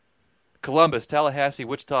Columbus, Tallahassee,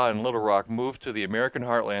 Wichita, and Little Rock move to the American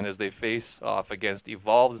heartland as they face off against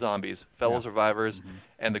evolved zombies, fellow survivors,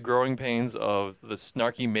 and the growing pains of the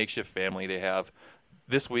snarky makeshift family they have.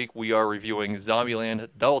 This week we are reviewing Zombieland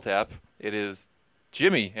Double Tap. It is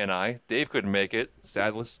Jimmy and I. Dave couldn't make it.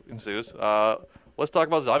 Sadness ensues. Let's talk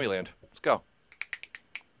about Zombieland. Let's go.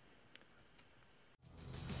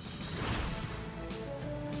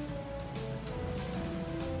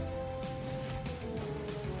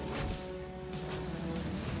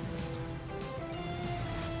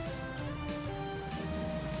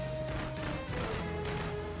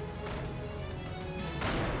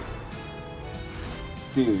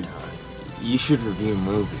 Dude, you should review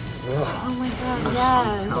movies. Oh my god,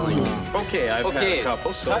 yes. Okay, I've had a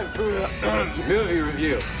couple, so time for movie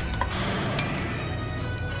review.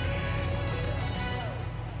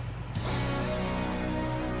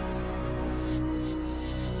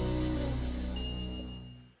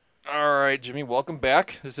 All right, Jimmy, welcome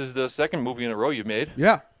back. This is the second movie in a row you've made.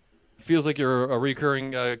 Yeah. Feels like you're a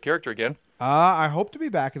recurring character again. I hope to be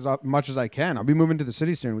back as much as I can. I'll be moving to the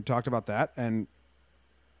city soon. We talked about that, and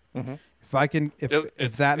if I can, if that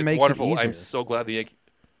it's makes wonderful. it easier. I'm so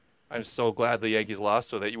glad the Yankees lost,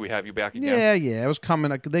 so that we have you back again. Yeah, it was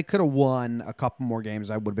coming. They could have won a couple more games.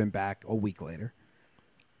 I would have been back a week later.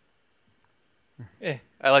 I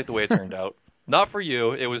like the way it turned out. Not for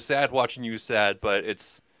you. It was sad watching you sad, but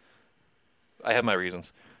I have my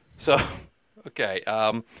reasons. So, okay.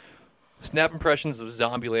 Snap impressions of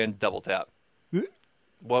Zombieland Double Tap.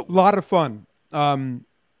 What? A lot of fun.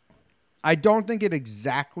 I don't think it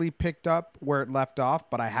exactly picked up where it left off,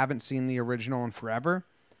 but I haven't seen the original in forever.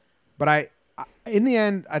 But in the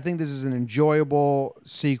end, I think this is an enjoyable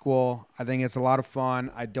sequel. I think it's a lot of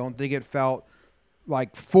fun. I don't think it felt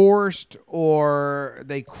like forced or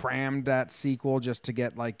they crammed that sequel just to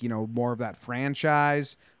get more of that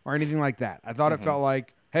franchise or anything like that. I thought it felt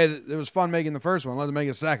like, hey, it was fun making the first one. Let's make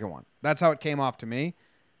a second one. That's how it came off to me.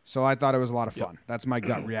 So I thought it was a lot of fun. That's my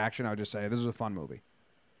gut reaction. I would just say this is a fun movie.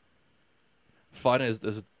 Fun is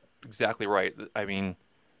exactly right. I mean,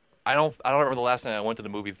 I don't remember the last time I went to the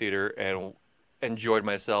movie theater and enjoyed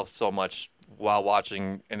myself so much while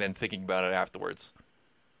watching and then thinking about it afterwards.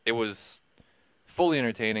 It was fully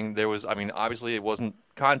entertaining. Obviously it wasn't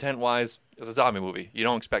content-wise. It was a zombie movie. You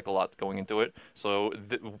don't expect a lot going into it, so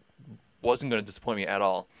it wasn't going to disappoint me at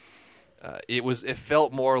all. It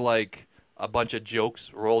felt more like a bunch of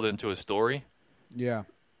jokes rolled into a story. Yeah.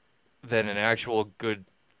 Than an actual good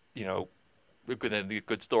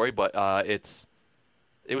story, but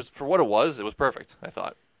it was for what it was perfect, I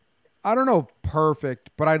thought. I don't know perfect,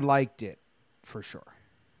 but I liked it for sure.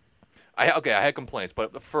 I had complaints,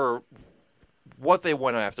 but for what they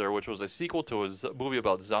went after, which was a sequel to a movie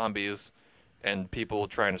about zombies and people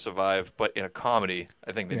trying to survive, but in a comedy,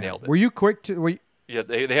 I think they nailed it. Were you quick to? Yeah,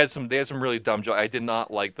 they had some really dumb jokes. I did not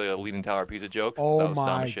like the Leaning Tower Pizza joke. Oh that was dumb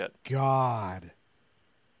my as shit. God,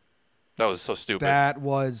 that was so stupid. That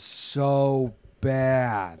was so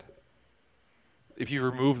bad. If you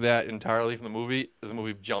remove that entirely from the movie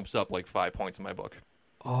jumps up like 5 points in my book.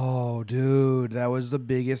 Oh, dude, that was the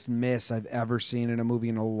biggest miss I've ever seen in a movie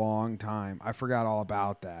in a long time. I forgot all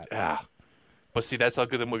about that. Yeah. But see, that's how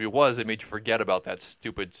good the movie was. It made you forget about that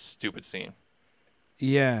stupid scene.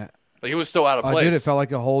 Yeah. Like, it was so out of place. Dude, it felt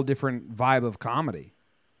like a whole different vibe of comedy.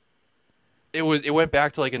 It went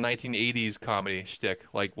back to like a 1980s comedy shtick,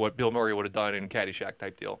 like what Bill Murray would have done in Caddyshack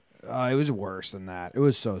type deal. It was worse than that. It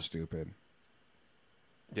was so stupid.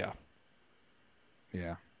 Yeah.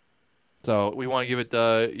 Yeah. So we want to give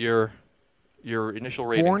it your initial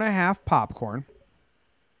ratings. 4.5 popcorn.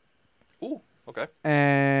 Ooh, okay.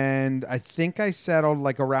 And I think I settled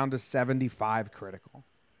like around a 75 critical.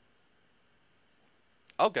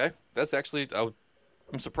 Okay, that's actually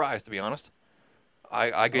I'm surprised, to be honest.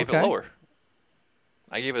 I gave it lower.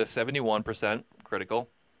 I gave it a 71% critical.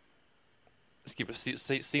 Let's keep it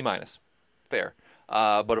C minus, fair.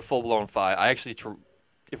 But a full blown 5. I actually,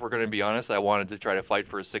 if we're going to be honest, I wanted to try to fight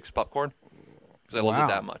for a 6 popcorn because I loved it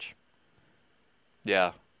that much.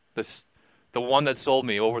 Yeah, the one that sold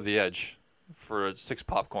me over the edge for a 6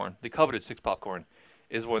 popcorn, the coveted 6 popcorn,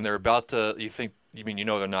 is when they're about to.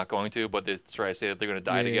 They're not going to, but they try to say that they're going to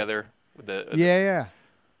die together. Yeah.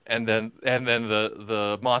 And then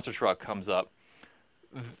the monster truck comes up.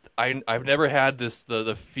 I've never had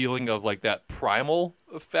the feeling of like that primal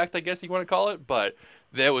effect, I guess you want to call it, but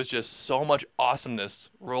there was just so much awesomeness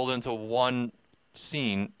rolled into one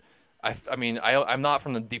scene. I'm not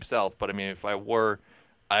from the deep south, but I mean, if I were,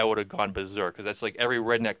 I would have gone berserk because that's like every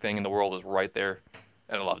redneck thing in the world is right there,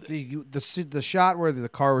 and I loved it. The shot where the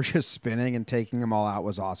car was just spinning and taking them all out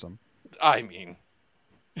was awesome. I mean,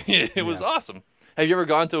 It was awesome. Have you ever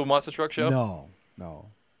gone to a monster truck show? No.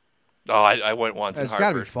 Oh, I went once in It's got to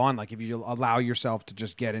Hartford. be fun. Like if you allow yourself to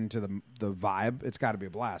just get into the vibe, it's got to be a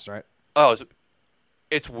blast, right? Oh,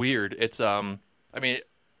 it's weird. It's I mean,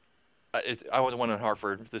 I went to one in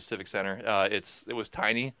Hartford, the Civic Center. It was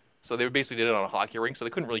tiny, so they basically did it on a hockey rink, so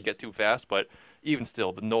they couldn't really get too fast. But even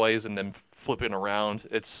still, the noise and them flipping around,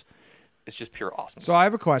 it's just pure awesomeness. So I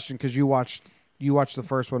have a question because you watched the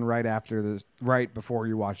first one right before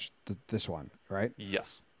you watched this one, right?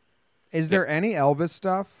 Yes. Is there any Elvis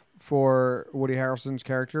stuff for Woody Harrelson's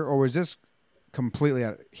character, or was this completely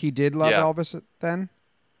he did love Yeah. Elvis then?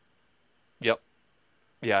 Yep.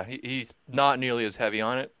 Yeah, he's not nearly as heavy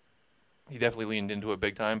on it. He definitely leaned into it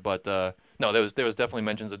big time, but no, there was definitely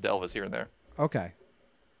mentions of Elvis here and there. Okay,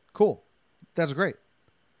 cool. That's great.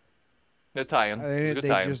 The tie-in. It was a good They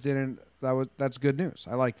tie-in. just didn't. That's good news.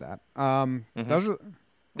 I like that. Those are,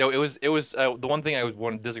 No, it was the one thing I would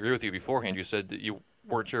want to disagree with you beforehand. You said that you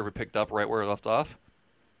weren't sure if it picked up right where it left off.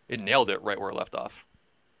 It nailed it right where it left off.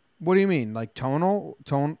 what do you mean, like tone?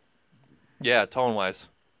 Yeah, tone-wise.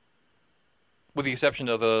 With the exception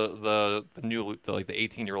of the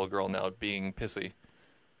 18-year-old girl now being pissy.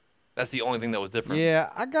 That's the only thing that was different. Yeah,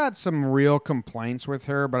 I got some real complaints with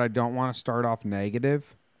her, but I don't want to start off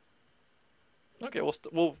negative. Okay,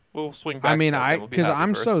 we'll swing back. I mean, to that then. We'll be because happy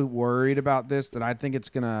I'm first. so worried about this that I think it's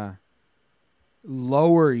gonna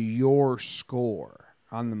lower your score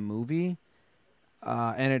on the movie,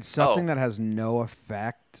 and it's something that has no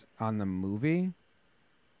effect on the movie.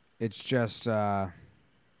 It's just, Well,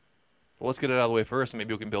 let's get it out of the way first, and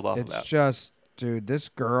maybe we can build off of it's that. just, dude, this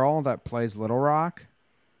girl that plays Little Rock.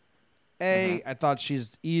 I thought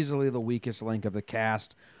she's easily the weakest link of the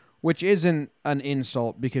cast, which isn't an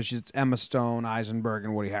insult because she's Emma Stone, Eisenberg,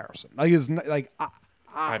 and Woody Harrelson. Like, it's like.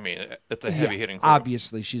 I mean, it's a heavy hitting.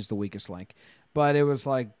 Obviously, she's the weakest link, but it was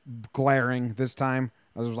like glaring this time.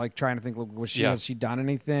 I was like trying to think, has she done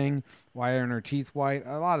anything? Why aren't her teeth white?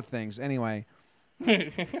 A lot of things. Anyway,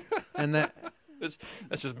 and that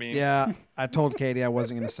That's just me. yeah, I told Katie I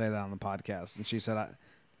wasn't going to say that on the podcast, and she said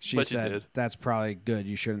But you did. that's probably good.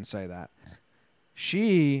 You shouldn't say that.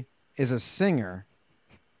 She is a singer,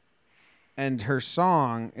 and her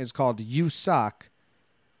song is called "You Suck,"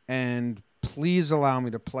 and please allow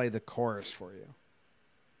me to play the chorus for you.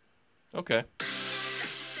 Okay.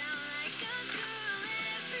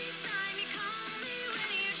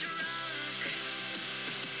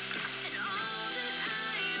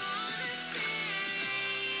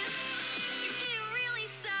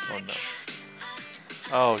 Oh no.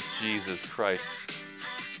 Oh Jesus Christ.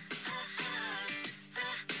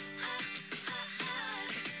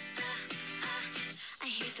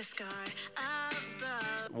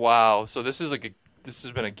 Wow. So this is this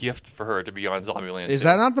has been a gift for her to be on Zombieland. Is 2.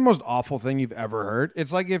 that not the most awful thing you've ever heard?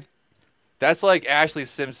 It's like if That's like Ashley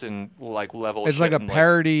Simpson level. it's shit like a and,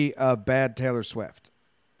 parody of bad Taylor Swift,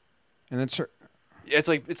 and it's her. It's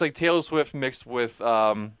like Taylor Swift mixed with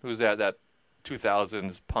who's that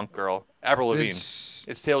 2000s punk girl, Avril Lavigne.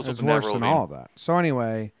 It's Taylor Swift It's and worse Avril than Lavigne. all of that. So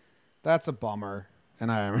anyway, that's a bummer,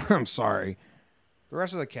 and I'm sorry. The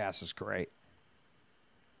rest of the cast is great.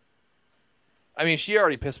 I mean, she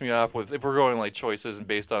already pissed me off with if we're going like choices and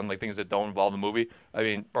based on like things that don't involve the movie. I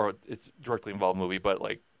mean, or it's directly involved the movie, but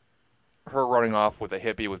like her running off with a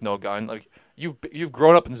hippie with no gun. Like you've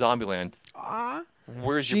grown up in Zombieland.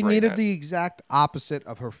 Where's She your brain needed at? the exact opposite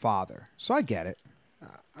of her father, so I get it.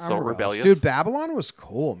 I'm So rebellious. rebellious? Dude. Babylon was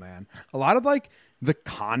cool, man. A lot of like the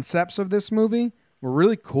concepts of this movie were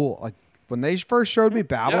really cool. Like when they first showed me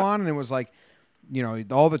Babylon, and it was like, you know,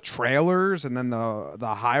 all the trailers and then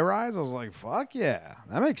the high rise. I was like, fuck yeah,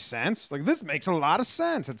 that makes sense. Like this makes a lot of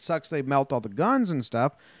sense. It sucks they melt all the guns and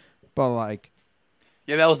stuff, but like,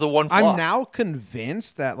 Yeah, that was the one flaw. I'm now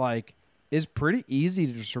convinced that like it's pretty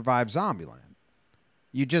easy to survive Zombieland.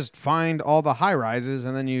 You just find all the high rises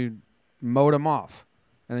and then you mow them off,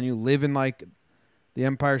 and then you live in like the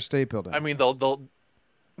Empire State Building. I mean,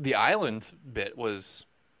 the island bit was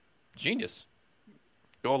genius.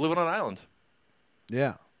 Go live on an island.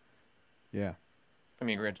 yeah. I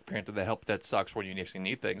mean, granted, that sucks when you actually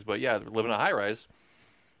need things, but yeah, live in a high rise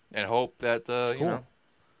and hope that you cool. know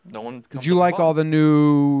no one. Did you like all the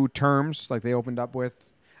new terms like they opened up with?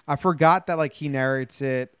 I forgot that like he narrates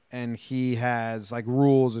it and he has like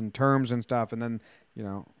rules and terms and stuff, and then you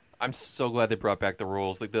know. I'm so glad they brought back the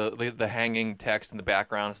rules, like the hanging text in the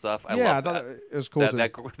background and stuff. I I love thought that. it was cool.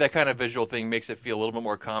 That kind of visual thing makes it feel a little bit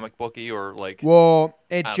more comic booky or like. Well,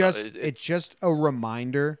 I don't know, it's just a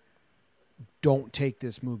reminder. Don't take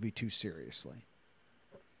this movie too seriously.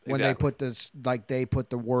 When Exactly. they put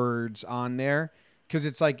the words on there, because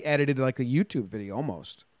it's like edited like a YouTube video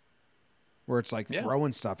almost, where it's like Yeah.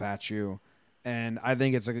 throwing stuff at you. And I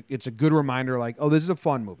think it's a good reminder, like, oh, this is a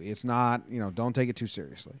fun movie. It's not, don't take it too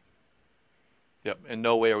seriously. Yep. In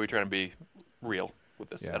no way are we trying to be real with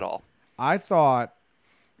this Yeah. at all. I thought,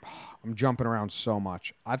 I'm jumping around so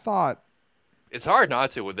much. I thought, It's hard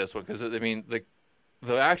not to with this one because, I mean,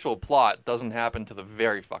 the actual plot doesn't happen to the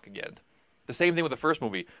very fucking end. The same thing with the first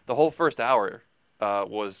movie. The whole first hour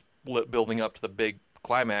was building up to the big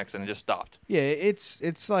climax, and it just stopped. yeah,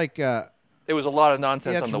 it's like, It was a lot of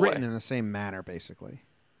nonsense it's on the way. written in the same manner, basically.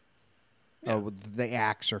 Yeah. The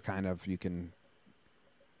acts are kind of, you can.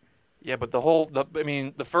 Yeah, but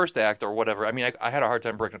the first act or whatever. I mean, I had a hard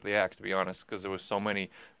time breaking up the acts, to be honest, because there was so many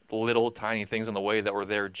little tiny things in the way that were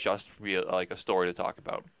there just to be like a story to talk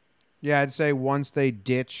about. Yeah, I'd say once they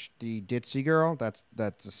ditch the ditzy girl, that's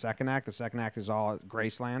the second act. The second act is all at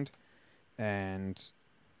Graceland and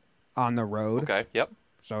on the road. Okay. Yep.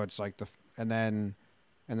 So it's like and then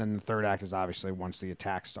the third act is obviously once the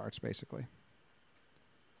attack starts, basically.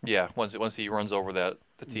 Yeah. Once he runs over the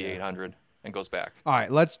T-800 and goes back. All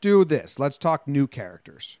right, let's do this. Let's talk new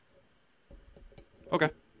characters. Okay.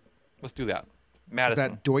 Let's do that. Is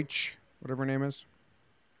Madison. that Deutsch, whatever her name is?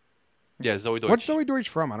 Yeah, Zoe Deutsch. What's Zoe Deutsch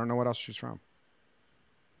from? I don't know what else she's from.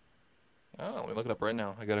 Oh, let me look it up right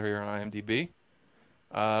now. I got her here on IMDb.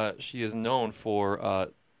 She is known for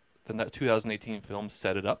the 2018 film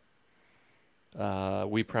Set It Up.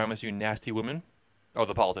 We Promise You Nasty Women. Oh,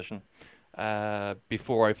 the politician.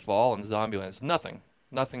 Before I Fall and Zombieland. So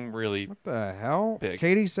nothing really. What the hell? Big.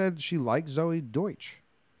 Katie said she liked Zoe Deutsch.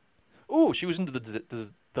 Ooh, she was into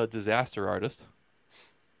the Disaster Artist.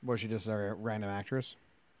 Was she just a random actress?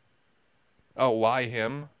 Oh, Why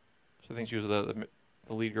Him? So I think she was the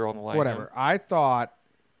lead girl in the line. Whatever. I thought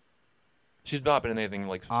She's not been in anything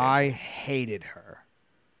like substantial. I hated her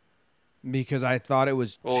because I thought it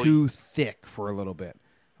was Well, too thick for a little bit.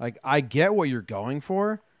 Like, I get what you're going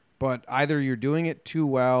for, but either you're doing it too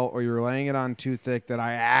well or you're laying it on too thick that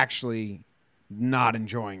I actually not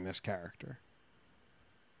enjoying this character.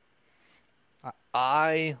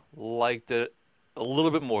 I liked it a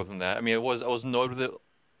little bit more than that. I mean, I was annoyed with it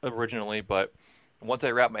originally, but once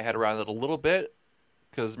I wrapped my head around it a little bit,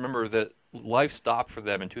 because remember that life stopped for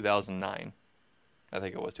them in 2009. I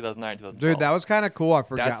think it was 2009, 2012. Dude, that was kind of cool. I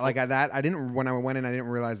forgot. That's Like, I didn't, when I went in, I didn't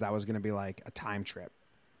realize that was going to be like a time trip.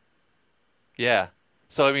 Yeah.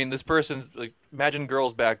 So, I mean, this person's, like, imagine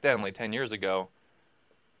girls back then, like 10 years ago.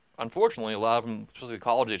 Unfortunately, a lot of them, especially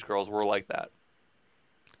college-age girls, were like that.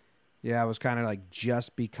 Yeah, it was kind of like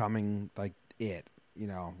just becoming like it,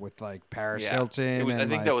 with like Paris Hilton. It was, and I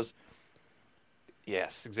think like, that was,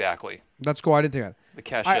 yes, exactly. that's cool. I didn't think that. The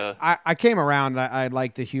Kesha. I came around. I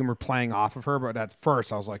liked the humor playing off of her, but at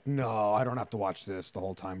first I was like, no, I don't have to watch this the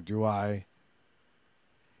whole time, do I?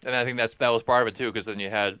 And I think that was part of it, too, because then you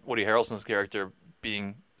had Woody Harrelson's character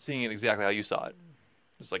seeing it exactly how you saw it.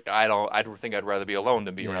 It's like, I think I'd rather be alone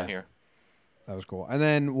than be around here. That was cool. And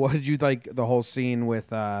then what did you like the whole scene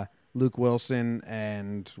with Luke Wilson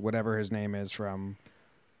and whatever his name is from?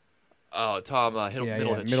 Oh, Tom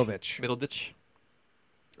Middleditch. Middleditch.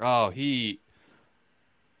 Oh,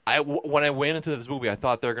 when I went into this movie, I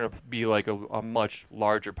thought they were going to be like a much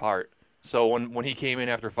larger part. So when he came in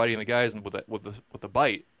after fighting the guys with the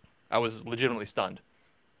bite, I was legitimately stunned.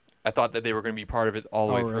 I thought that they were going to be part of it all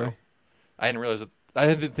the way really? through. I didn't realize that. I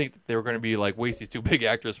didn't think that they were going to be like waste these two big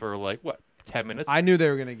actors for like 10 minutes. I knew they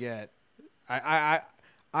were gonna get. I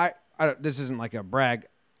this isn't like a brag.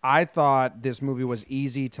 I thought this movie was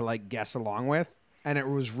easy to like guess along with, and it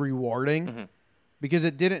was rewarding because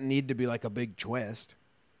it didn't need to be like a big twist.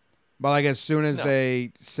 But like as soon as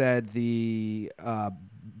they said the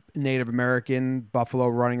Native American buffalo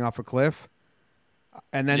running off a cliff,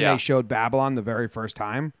 and then they showed Babylon the very first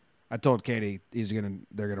time, I told Katie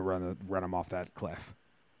they're gonna run him off that cliff.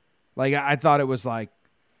 Like I thought it was like.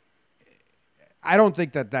 I don't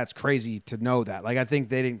think that's crazy to know that. Like, I think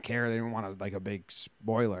they didn't care. They didn't want like a big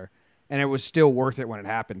spoiler, and it was still worth it when it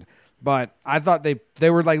happened. But I thought they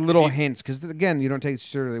were like little hints because again, you don't take it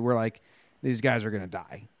seriously. We're like, these guys are gonna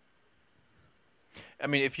die. I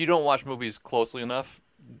mean, if you don't watch movies closely enough,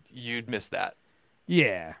 you'd miss that.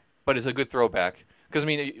 Yeah, but it's a good throwback. Because, I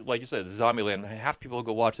mean, like you said, Zombieland, half people who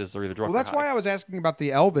go watch this are either drunk or well, that's high. why I was asking about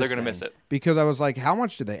the Elvis They're going to thing, miss it. Because I was like, how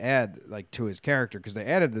much did they add like to his character? Because they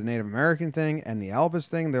added the Native American thing and the Elvis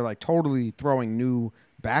thing. They're like totally throwing new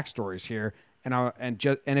backstories here. And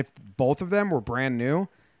if both of them were brand new,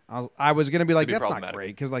 I was going to be like, that's not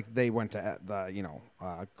great. Because like they went to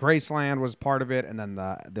Graceland was part of it. And then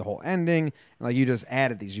the whole ending. And like you just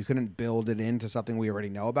added these. You couldn't build it into something we already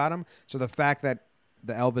know about them. So the fact that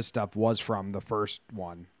the Elvis stuff was from the first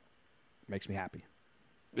one makes me happy.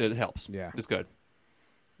 It helps. Yeah. It's good.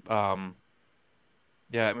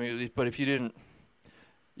 Yeah, I mean, but if you didn't,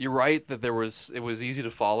 you're right that it was easy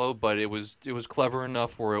to follow, but it was clever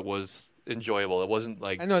enough where it was enjoyable. It wasn't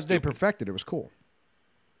like I know they stupid. perfected it. It was cool.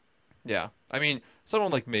 Yeah, I mean,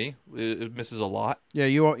 someone like me, it misses a lot, Yeah,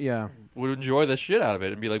 yeah. would enjoy the shit out of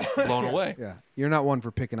it and be like blown away. Yeah. You're not one for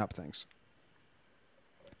picking up things.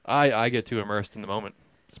 I get too immersed in the moment.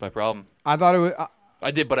 It's my problem. I thought it was. I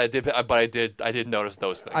did notice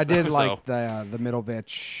those things. I did so. like the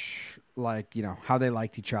Middlevich, like, you know, how they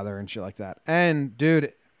liked each other and shit like that. And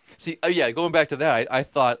dude, See, yeah, going back to that, I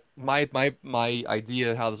thought my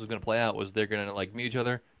idea how this was going to play out was they're going to like meet each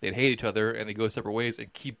other, they'd hate each other, and they go separate ways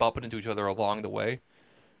and keep bumping into each other along the way.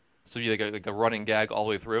 So you like a running gag all the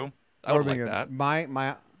way through. I would like that. My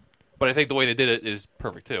But I think the way they did it is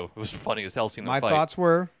perfect too. It was funny as hell seeing them my fight. thoughts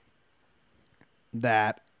were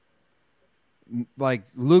that like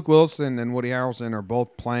Luke Wilson and Woody Harrelson are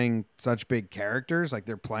both playing such big characters, like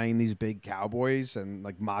they're playing these big cowboys and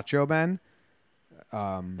like macho men.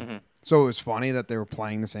 So it was funny that they were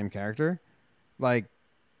playing the same character. Like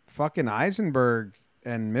fucking Eisenberg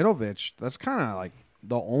and Middlevich, that's kind of like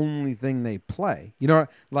the only thing they play. You know,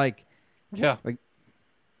 like Yeah.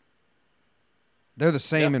 they're the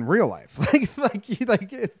same Yeah. in real life.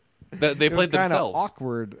 They It was played kinda themselves.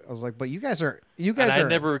 awkward. I was like, but you guys are I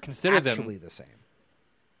never considered them. actually the same.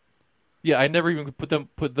 Yeah, I never even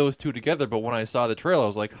put those two together. But when I saw the trailer, I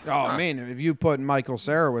was like, Oh, I mean, if you put Michael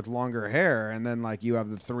Cera with longer hair, and then like you have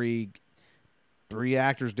the three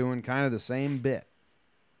actors doing kind of the same bit.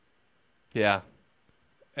 yeah.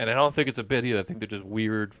 And I don't think it's a bit either. I think they're just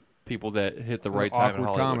weird people that hit the right time in Awkward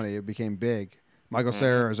Hollywood. comedy. It became big. Michael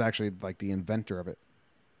Cera is actually like the inventor of it.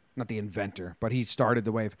 Not the inventor, but he started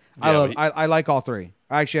the wave. Yeah, I like all three.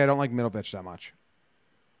 Actually, I don't like Middlevich that much.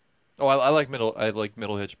 Oh, I like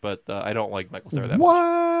Middlehitch, but I don't like Michael Cera that much.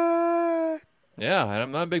 What? Yeah,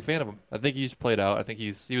 I'm not a big fan of him. I think he's played out. I think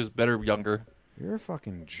he was better younger. You're a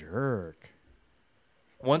fucking jerk.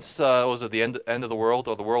 Once was it the end of the world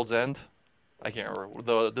or the world's end? I can't remember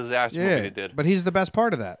the disaster movie Yeah, they did. but he's the best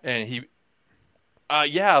part of that. And he,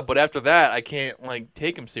 yeah, but after that, I can't like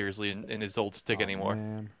take him seriously in his old stick anymore.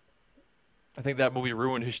 Man. I think that movie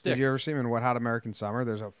ruined his shtick. Did you ever see him in Wet Hot American Summer?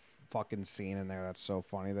 There's a fucking scene in there that's so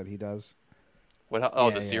funny that he does. What? Yeah,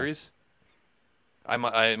 The series? I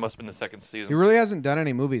must have been the second season. He really hasn't done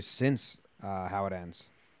any movies since How It Ends.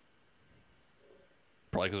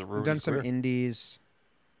 Probably because of He's ruined done his some career. indies,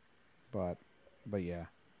 but yeah.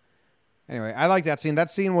 Anyway, I like that scene. That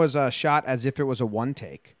scene was shot as if it was a one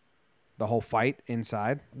take. The whole fight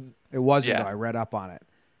inside. It wasn't. Yeah. Though. I read up on it.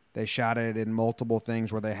 They shot it in multiple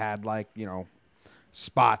things where they had like, you know,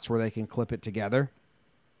 spots where they can clip it together.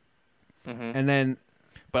 Mm-hmm. And then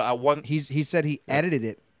But he said he edited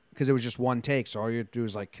it because it was just one take. So all you have to do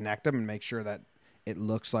is like connect them and make sure that it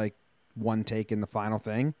looks like one take in the final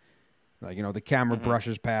thing. Like, you know, the camera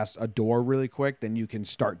brushes past a door really quick, then you can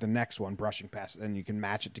start the next one brushing past it, and you can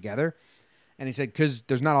match it together. And he said because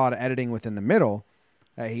there's not a lot of editing within the middle,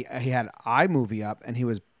 he had iMovie up, and he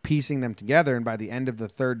was piecing them together. And by the end of the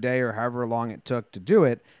third day or however long it took to do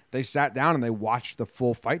it, they sat down and they watched the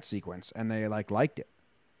full fight sequence, and they liked it.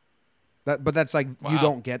 But that's like you Wow.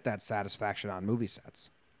 don't get that satisfaction on movie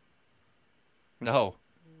sets. no,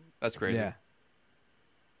 that's crazy. Yeah.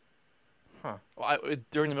 Huh. Well,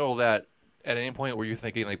 during the middle of that, at any point were you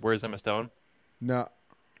thinking like, "Where's Emma Stone?" No.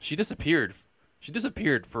 She disappeared. She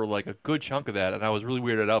disappeared for like a good chunk of that, and I was really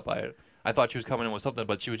weirded out by it. I thought she was coming in with something,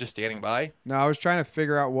 but she was just standing by. No, I was trying to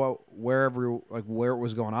figure out where it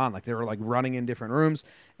was going on. Like they were like running in different rooms,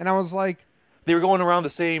 and I was like, They were going around the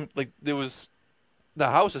same. Like there was, the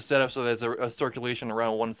house is set up so there's a circulation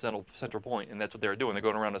around one central point, and that's what they were doing. They're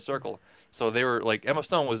going around a circle. So they were like Emma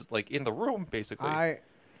Stone was like in the room basically.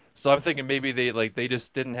 So I'm thinking maybe they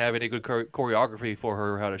just didn't have any good choreography for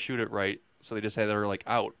her how to shoot it right. So they just had her like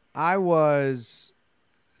out. they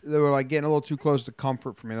were like getting a little too close to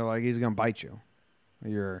comfort for me. They're like, he's gonna bite you.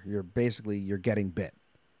 You're getting bit.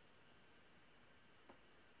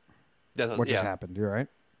 That's What yeah. just happened? You all right?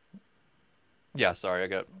 Yeah, sorry,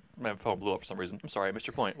 my phone blew up for some reason. I'm sorry, I missed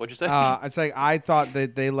your point. What'd you say? It's like I thought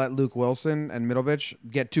that they let Luke Wilson and Middlevich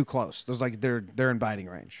get too close. There's like they're in biting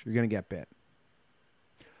range. You're gonna get bit.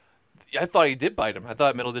 I thought he did bite him. I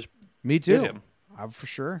thought Middleditch Me too. bit him. For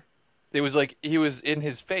sure. It was like he was in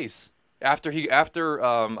his face after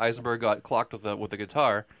Eisenberg got clocked with the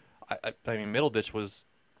guitar. I mean, Middleditch was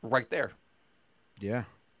right there. Yeah.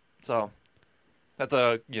 So that's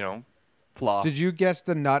a flaw. Did you guess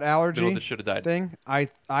the nut allergy Middleditch should have died. thing?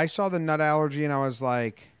 I saw the nut allergy and I was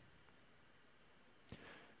like,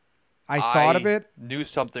 I thought of it. Knew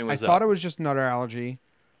something was I up. thought it was just nut allergy,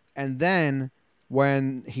 and then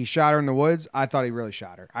when he shot her in the woods, I thought he really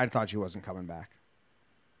shot her. I thought she wasn't coming back.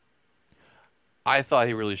 I thought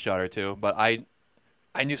he really shot her too, but I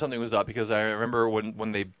knew something was up because I remember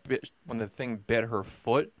when the thing bit her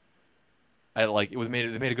foot. They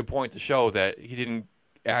made a good point to show that he didn't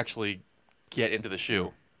actually get into the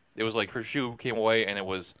shoe. It was like her shoe came away and it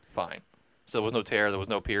was fine. So there was no tear, there was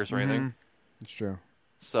no pierce or anything. It's true.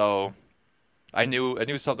 So I knew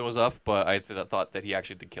something was up, but I thought that he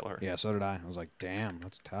actually did kill her. Yeah, so did I. I was like, damn,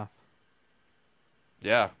 that's tough.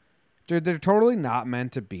 Yeah. Dude, they're totally not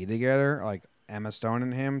meant to be together. Like Emma Stone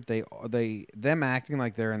and him, them acting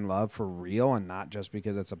like they're in love for real and not just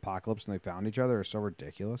because it's Apocalypse and they found each other is so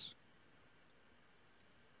ridiculous.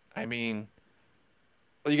 I mean,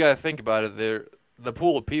 well, you got to think about it. The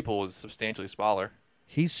pool of people is substantially smaller.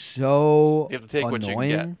 He's so You have to take annoying. what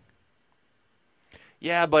you can get.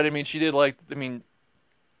 Yeah, but I mean, she did like. I mean,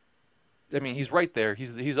 he's right there.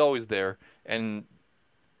 He's always there, and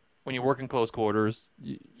when you work in close quarters,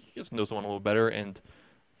 you get to know someone a little better. And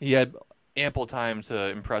he had ample time to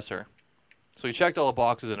impress her, so he checked all the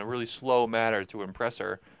boxes in a really slow manner to impress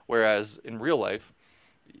her. Whereas in real life,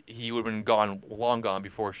 he would have been long gone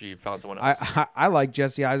before she found someone else. I like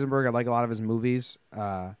Jesse Eisenberg. I like a lot of his movies,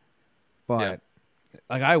 but Yeah.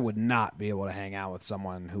 like I would not be able to hang out with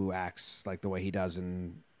someone who acts like the way he does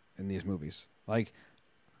in these movies. Like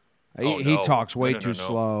he talks way too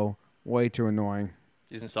slow, way too annoying.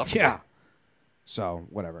 He's insufferable. Yeah. So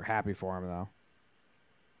whatever. Happy for him though.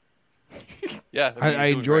 Yeah, I he's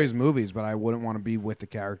doing enjoy great. his movies, but I wouldn't want to be with the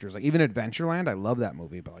characters. Like even Adventureland, I love that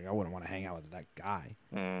movie, but like I wouldn't want to hang out with that guy.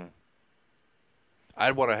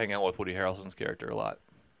 I'd want to hang out with Woody Harrelson's character a lot.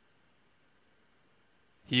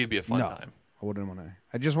 He'd be a fun time. I wouldn't want to.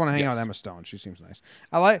 I just want to hang out Yes. with Emma Stone. She seems nice.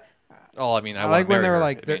 I like. Oh, I mean, I I like when wanna they marry were her.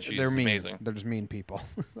 like I they're, mean, she's they're mean. amazing. They're just mean people.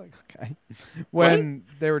 It's like okay. When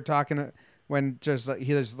they were talking, when just like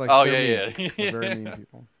he was like, Oh, they're yeah, mean. yeah. They're very mean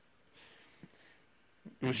people.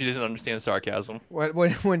 She didn't understand sarcasm.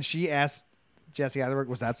 When she asked Jesse Eisenberg,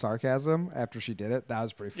 was that sarcasm after she did it? That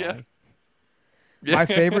was pretty funny. Yeah. My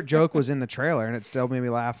favorite joke was in the trailer, and it still made me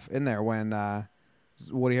laugh in there when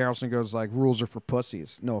Woody Harrelson goes like, "Rules are for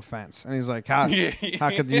pussies." No offense, and he's like, "How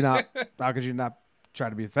could you not? How could you not try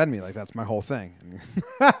to defend me? Like that's my whole thing."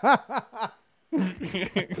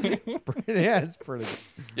 It's pretty.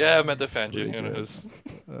 Yeah, I meant to offend you. You know, it was-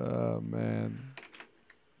 Oh man.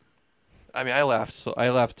 I mean, I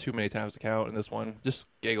laughed too many times to count in this one. Just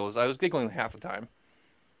giggles. I was giggling half the time.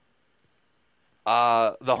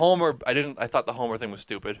 The Homer, I thought the Homer thing was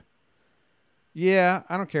stupid. Yeah,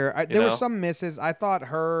 I don't care. There were know? some misses. I thought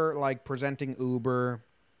her like presenting Uber.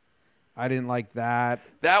 I didn't like that.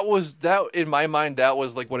 That in my mind. That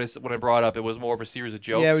was like when I brought up. It was more of a series of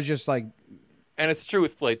jokes. Yeah, it was just like And it's the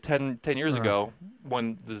truth. Like 10 years ago,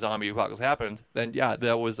 when the zombie apocalypse happened, then yeah,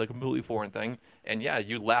 that was a completely foreign thing. And yeah,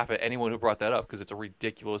 you laugh at anyone who brought that up because it's a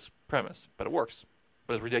ridiculous premise, but it works.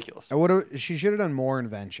 But it's ridiculous. she should have done more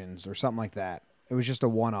inventions or something like that. It was just a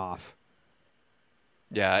one-off.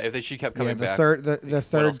 Yeah, if she kept coming the back. third the what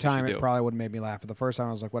third else could she time it do? probably would have made me laugh. But the first time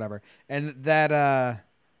I was like, whatever. And that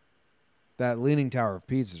Leaning Tower of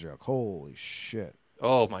Pisa joke, holy shit!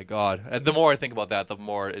 Oh my god! And the more I think about that, the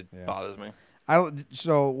more it bothers me.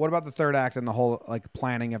 So what about the third act and the whole like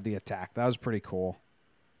planning of the attack? That was pretty cool.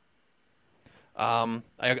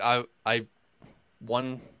 I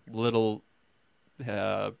one little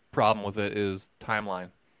problem with it is timeline.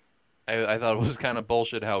 I thought it was kind of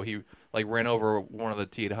bullshit how he like ran over one of the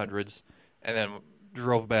T-800s and then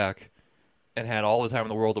drove back and had all the time in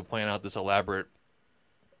the world to plan out this elaborate,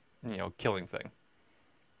 killing thing.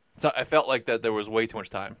 So I felt like that there was way too much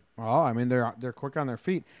time. Oh, I mean they're quick on their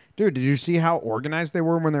feet, dude. Did you see how organized they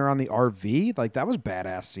were when they were on the RV? Like that was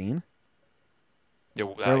badass scene. Yeah,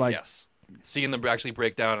 They're like- yes. Seeing them actually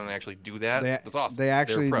break down and actually do that, that's awesome. They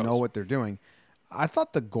actually They're pros. know what they're doing. I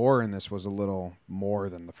thought the gore in this was a little more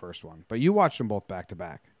than the first one, but you watched them both back to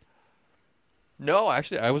back. No,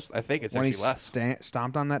 actually, I think it's When actually he less.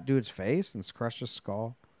 stomped on that dude's face and crushed his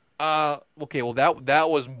skull. Okay, well that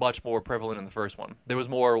was much more prevalent in the first one. There was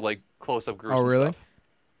more like close-up gruesome really? stuff.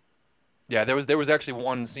 Yeah, there was actually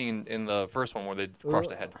one scene in the first one where they crushed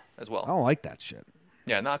a head as well. I don't like that shit.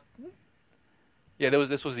 Yeah,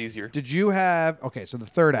 this was easier. Did you have okay? So the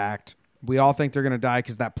third act, we all think they're gonna die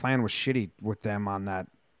because that plan was shitty with them on that,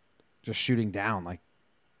 just shooting down. Like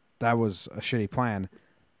that was a shitty plan.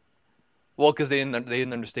 Well, because they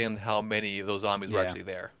didn't understand how many of those zombies were Yeah. actually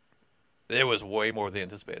there. It was way more than they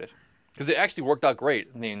anticipated. Because it actually worked out great.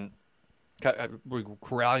 I mean, we're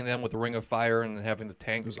corralling them with the ring of fire and then having the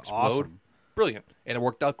tank It was explode. awesome. brilliant, and it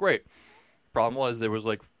worked out great. Problem was there was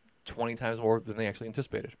like 20 times more than they actually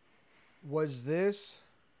anticipated. Was this,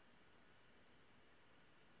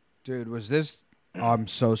 dude? Was this? Oh, I'm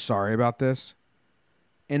so sorry about this.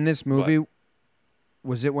 In this movie,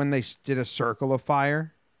 was it when they did a circle of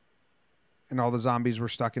fire, and all the zombies were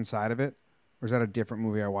stuck inside of it, or is that a different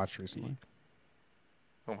movie I watched recently?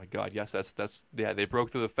 Oh my God! Yes, that's yeah. They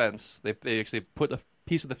broke through the fence. They actually put a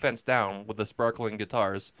piece of the fence down with the sparkling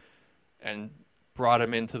guitars, and brought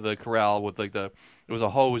him into the corral with like it was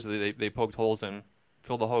a hose that they poked holes in,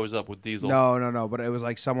 filled the hose up with diesel. No. But it was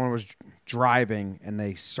like someone was driving and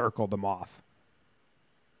they circled them off.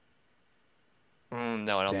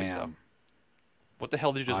 No, I don't think so. What the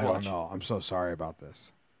hell did you just watch? I don't know. I'm so sorry about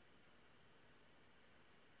this.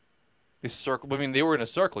 They circle. I mean, they were in a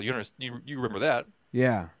circle. You remember that?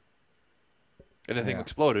 Yeah. And the thing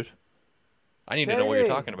exploded. I need to know what you're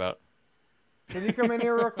talking about. Can you come in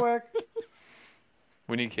here real quick?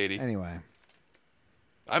 We need Katie. Anyway.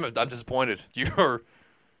 I'm disappointed. You're.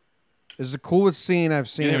 It's the coolest scene I've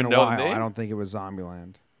seen in a while. Name? I don't think it was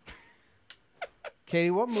Zombieland.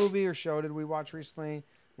 Katie, what movie or show did we watch recently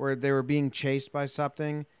where they were being chased by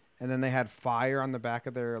something and then they had fire on the back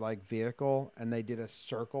of their like vehicle and they did a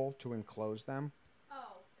circle to enclose them?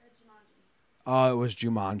 Jumanji. Oh, it was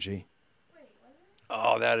Jumanji. Wait, was it?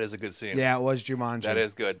 Oh, that is a good scene. Yeah, it was Jumanji. That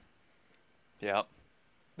is good. Yeah,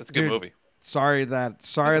 that's a good movie. Sorry that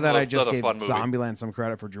I just gave fun movie. Zombieland some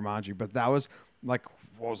credit for Jumanji, but that was like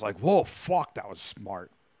whoa, fuck, that was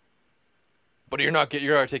smart. But you're not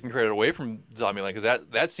taking credit away from Zombieland because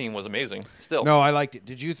that scene was amazing. Still, no, I liked it.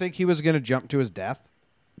 Did you think he was going to jump to his death?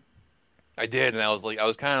 I did, and I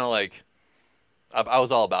was kind of like, I was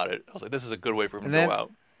all about it. I was like, this is a good way for him to go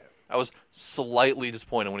out. I was slightly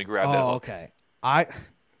disappointed when he grabbed that hook. Okay.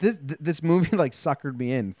 This movie like suckered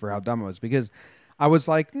me in for how dumb it was because I was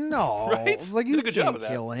like, no, Right? I was like You you did a good job can't of that.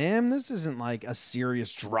 kill him. This isn't like a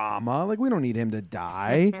serious drama. Like we don't need him to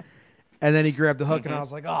die. And then he grabbed the hook, and I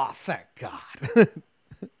was like, oh, thank God. So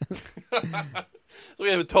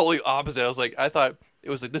we have a totally opposite. I thought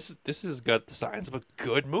it was like this has got the signs of a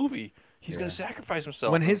good movie. He's gonna sacrifice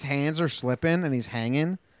himself. When his hands are slipping and he's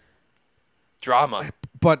hanging, drama,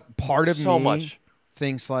 but part of so me much.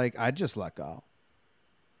 thinks like I'd just let go.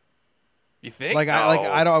 You think? Like No.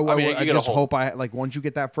 I don't. I mean, I just hope like once you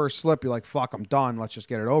get that first slip, you're like, fuck, I'm done. Let's just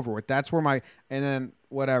get it over with. That's where and then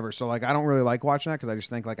whatever. So like I don't really like watching that because I just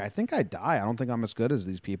think like I think I die. I don't think I'm as good as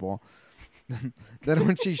these people. Then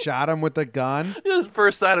when she shot him with the gun, His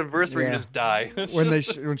first side anniversary, you just die.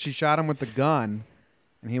 when she shot him with the gun,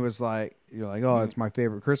 and he was like, "You're like, oh, it's my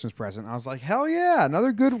favorite Christmas present." I was like, "Hell yeah,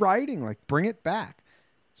 another good writing. Like, bring it back."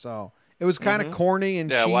 So it was kind of corny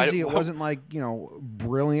and cheesy. It wasn't like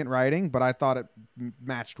brilliant writing, but I thought it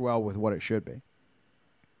matched well with what it should be.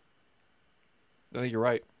 I think you're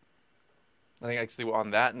right. I think actually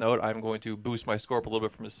on that note, I'm going to boost my score up a little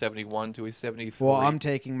bit from a 71 to a 73. Well, I'm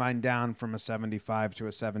taking mine down from a 75 to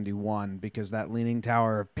a 71 because that Leaning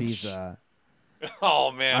Tower of Pisa.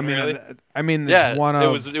 Oh man, really? Yeah, one of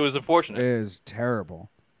it was unfortunate. Is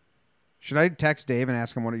terrible. Should I text Dave and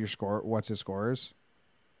ask him what's his score is?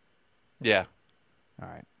 Yeah. All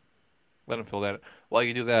right. Let him fill that. While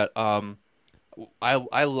you do that,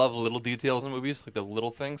 I love little details in movies, like the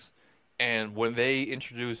little things, and when they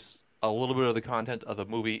introduce a little bit of the content of the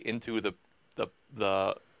movie into the what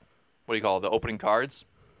do you call it, the opening cards,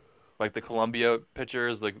 like the Columbia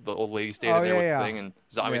pictures, like the old lady standing there with the thing and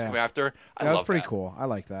zombies come after. I love that. That's pretty cool. I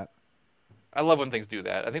like that. I love when things do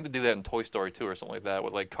that. I think they do that in Toy Story 2 or something like that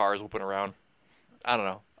with like cars whooping around. I don't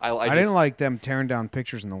know. I didn't like them tearing down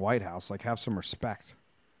pictures in the White House. Like, have some respect.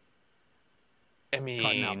 I mean,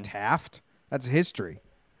 cutting out Taft. That's history.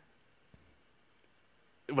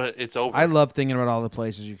 But it's over. I love thinking about all the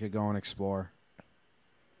places you could go and explore.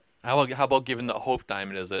 How about giving the Hope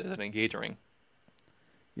Diamond as an engagement ring?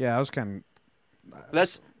 Yeah, I was kind of.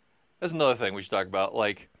 That's another thing we should talk about.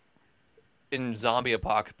 Like in zombie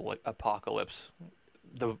apocalypse,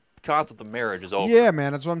 the concept of marriage is over. Yeah,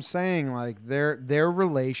 man, that's what I'm saying. Like their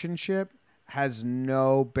relationship has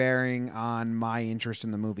no bearing on my interest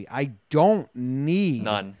in the movie. I don't need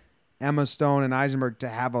none. Emma Stone and Eisenberg to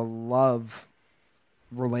have a love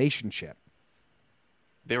relationship.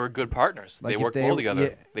 They were good partners. Like they worked well together.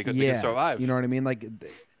 Yeah, they could survive. You know what I mean? Like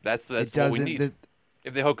that's what we need.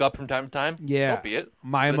 If they hook up from time to time, so be it.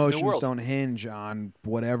 My emotions don't hinge on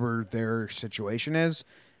whatever their situation is.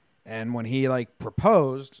 And when he like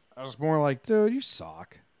proposed, I was more like, dude, you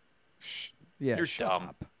suck. You're shut dumb.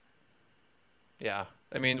 up. Yeah,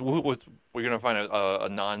 I mean, we're gonna find a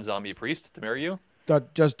non-zombie priest to marry you.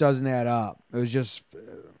 That just doesn't add up. It was just.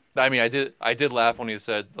 I mean, I did laugh when he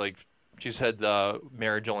said like she said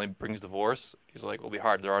marriage only brings divorce. He's like, it'll be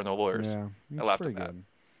hard. There are no lawyers. Yeah, I laughed at pretty that. good.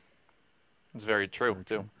 It's very true,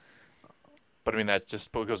 too. But, I mean, that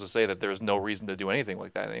just goes to say that there's no reason to do anything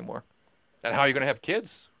like that anymore. And how are you going to have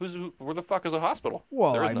kids? Where the fuck is a hospital?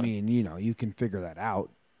 Well, There is I none. mean, you can figure that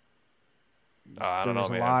out. I don't know,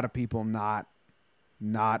 There's man. a lot of people not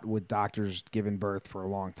with doctors giving birth for a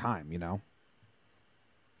long time,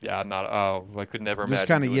 Yeah, I'm not. Oh, I could never Just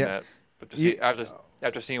imagine kinda doing that. But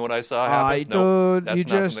after seeing what I saw happen, no, dude, that's you not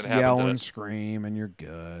just something that yell happened. and scream and you're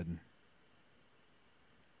good.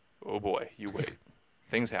 Oh boy, you wait.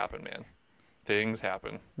 Things happen, man. Things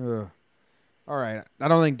happen. Ugh. All right. I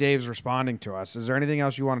don't think Dave's responding to us. Is there anything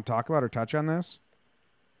else you want to talk about or touch on this?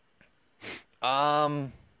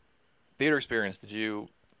 Theater experience. Did you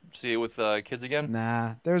see it with kids again?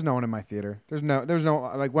 Nah, there's no one in my theater. There's no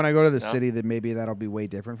like when I go to the No? city that maybe that'll be way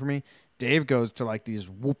different for me. Dave goes to like these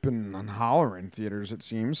whooping and hollering theaters, it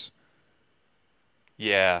seems.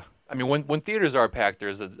 Yeah. I mean, when theaters are packed,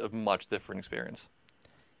 there's a much different experience.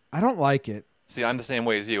 I don't like it. See, I'm the same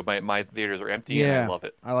way as you. My theaters are empty, and I love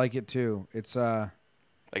it. I like it too. It's I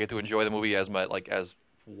get to enjoy the movie as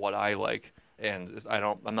what I like, and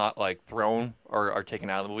I'm not like thrown or taken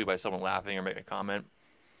out of the movie by someone laughing or making a comment.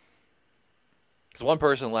 Because one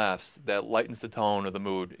person laughs, that lightens the tone of the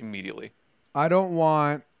mood immediately. I don't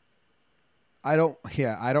want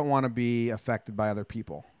to be affected by other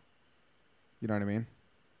people. You know what I mean?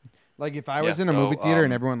 Like if I was in a movie theater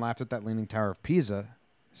and everyone laughed at that Leaning Tower of Pisa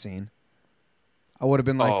scene, I would have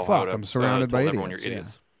been like, "Fuck, I'm surrounded by idiots." Everyone you're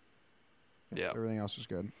idiots. Yeah. Everything else was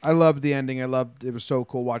good. I loved the ending. It was so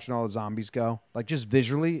cool watching all the zombies go. Like just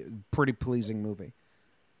visually, pretty pleasing movie.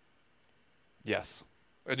 Yes.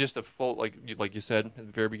 Just a full like you said at the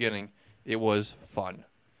very beginning, it was fun.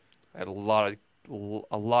 I had a lot of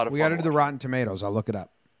fun. We got to do the watching. Rotten Tomatoes. I'll look it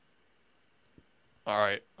up. All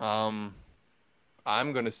right.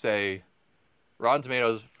 I'm gonna say Rotten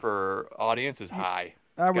Tomatoes for audience is high.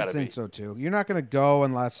 I It's would gotta think be. so too. You're not going to go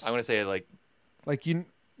unless I'm gonna say you say know what you're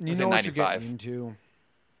 95. getting into. I'm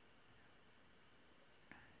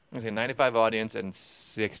gonna say 95 audience and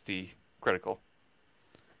 60 critical.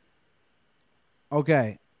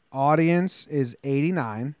 Okay, audience is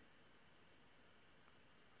 89,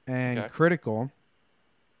 and Okay. critical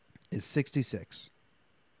is 66.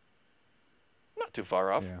 Not too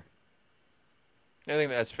far off. Yeah. I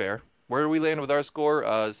think that's fair. Where do we land with our score?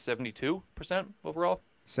 72% overall.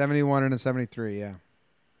 71 and a 73. Yeah.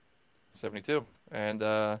 72, and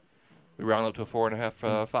we round up to a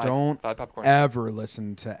 4.5, 5. Don't 5 popcorn. ever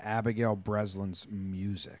listen to Abigail Breslin's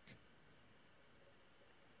music.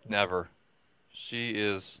 Never. She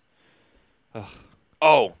is.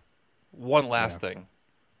 Oh, one last thing.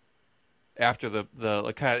 After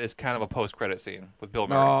it's kind of a post-credit scene with Bill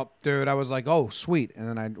Murray. No, dude, I was like, oh, sweet. And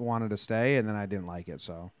then I wanted to stay, and then I didn't like it,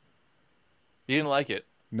 so. You didn't like it.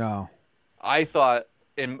 No. I thought,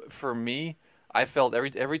 and for me, I felt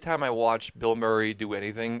every time I watch Bill Murray do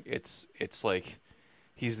anything, it's like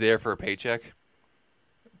he's there for a paycheck.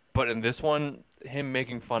 But in this one, him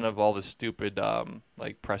making fun of all the stupid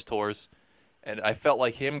like press tours, and I felt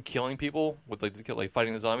like him killing people with like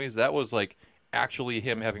fighting the zombies. That was like actually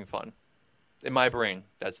him having fun. In my brain,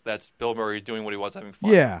 that's Bill Murray doing what he wants, having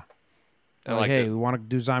fun. Yeah. And Like, like hey, we want to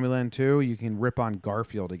do Zombieland 2? You can rip on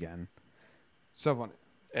Garfield again. So funny.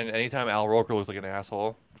 and anytime Al Roker looks like an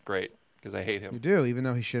asshole, great, because I hate You him. do, even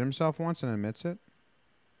though he shit himself once and admits it?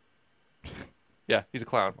 Yeah, he's a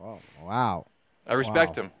clown. Oh, wow. I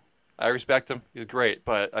respect him. I respect him. He's great,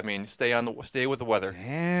 but I mean, stay with the weather.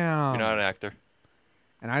 Damn. You're not an actor.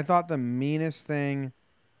 And I thought the meanest thing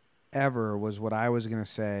ever was what I was going to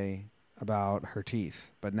say about her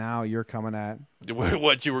teeth. But now you're coming at...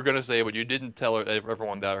 What you were gonna say, but you didn't tell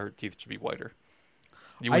everyone that her teeth should be whiter.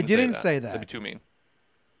 You I wouldn't didn't say that. That'd be too mean.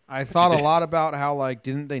 I thought a did. lot about how, like,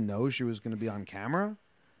 didn't they know she was going to be on camera?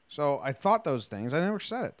 So I thought those things. I never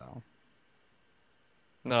said it, though.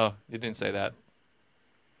 No, you didn't say that.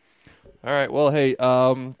 All right. Well, hey,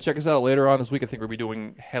 check us out later on this week. I think we'll be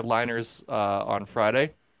doing headliners on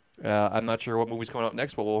Friday. I'm not sure what movie's coming up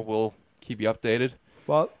next, but we'll keep you updated.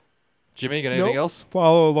 Well, Jimmy, you got anything else?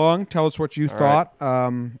 Follow along. Tell us what you All thought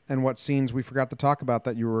and what scenes we forgot to talk about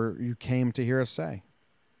that you came to hear us say.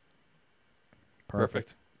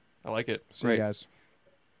 Perfect. I like it. See Great. you guys.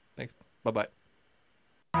 Thanks. Bye-bye.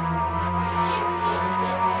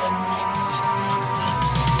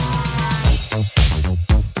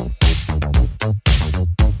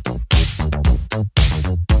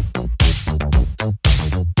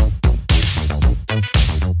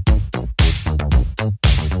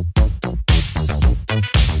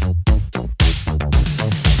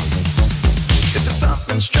 If there's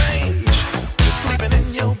something strange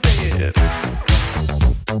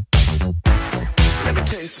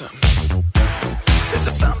something. If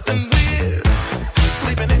there's something weird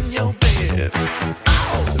sleeping in your bed,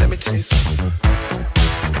 oh, let me tell you something.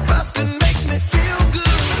 Bustin' makes me feel good.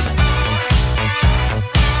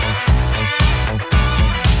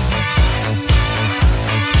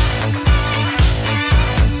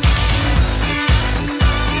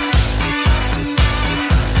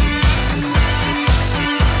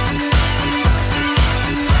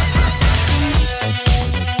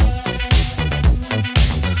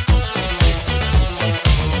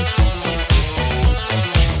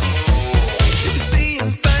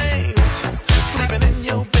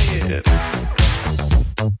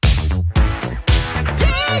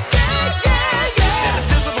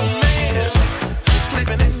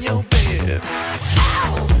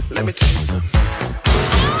 Let me tell you something.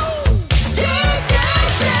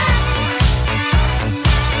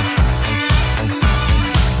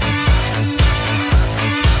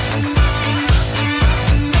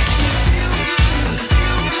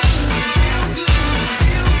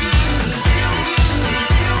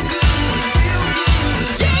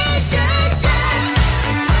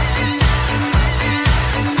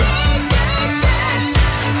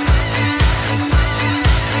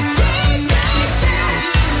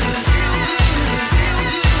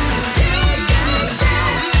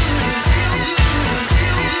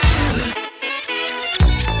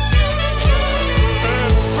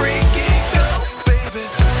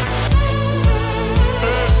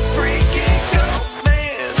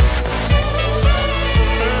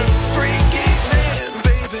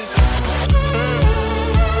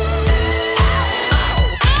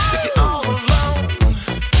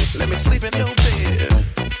 Sleep in your bed.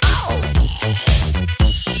 Ow.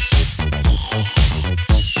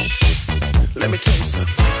 Let me tell you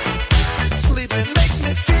something. Sleeping makes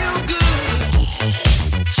me feel good.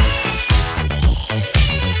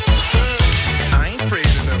 I ain't afraid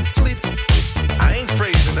of no sleep. I ain't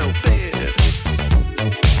afraid of no bed.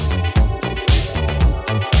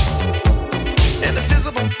 An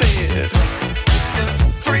invisible bed. A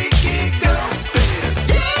freaky ghost bed.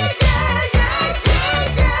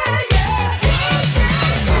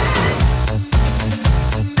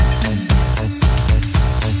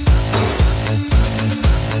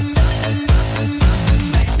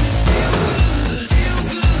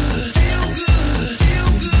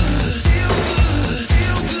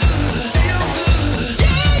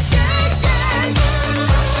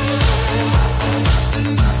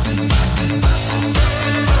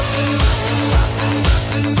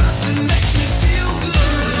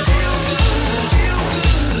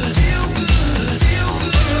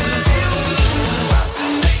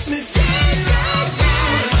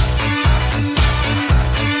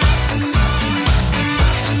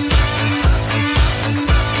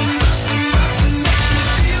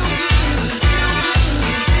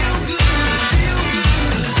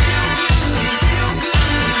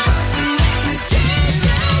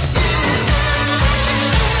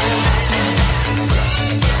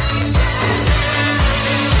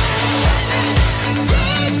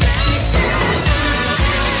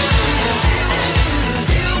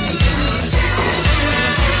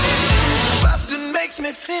 Makes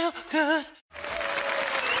me feel good.